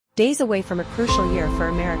Days away from a crucial year for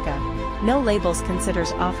America. No Labels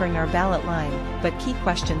considers offering our ballot line, but key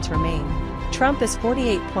questions remain. Trump is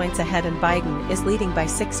 48 points ahead and Biden is leading by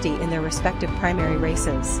 60 in their respective primary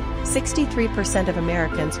races. 63% of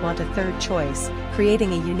Americans want a third choice,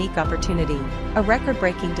 creating a unique opportunity, a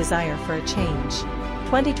record-breaking desire for a change.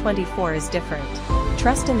 2024 is different.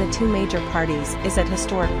 Trust in the two major parties is at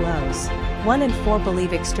historic lows. 1 in 4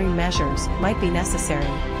 believe extreme measures might be necessary.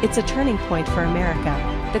 It's a turning point for America.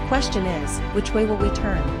 The question is, which way will we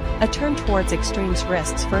turn? A turn towards extremes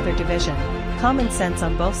risks further division. Common sense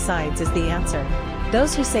on both sides is the answer.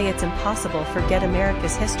 Those who say it's impossible forget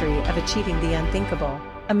America's history of achieving the unthinkable.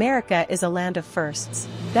 America is a land of firsts.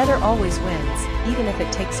 Better always wins, even if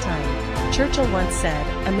it takes time. Churchill once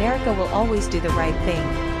said, "America will always do the right thing."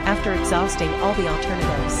 After exhausting all the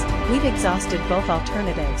alternatives, we've exhausted both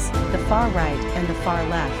alternatives, the far right and the far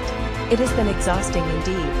left. It has been exhausting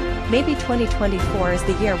indeed. Maybe 2024 is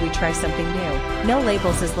the year we try something new. No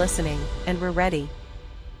Labels is listening, and we're ready.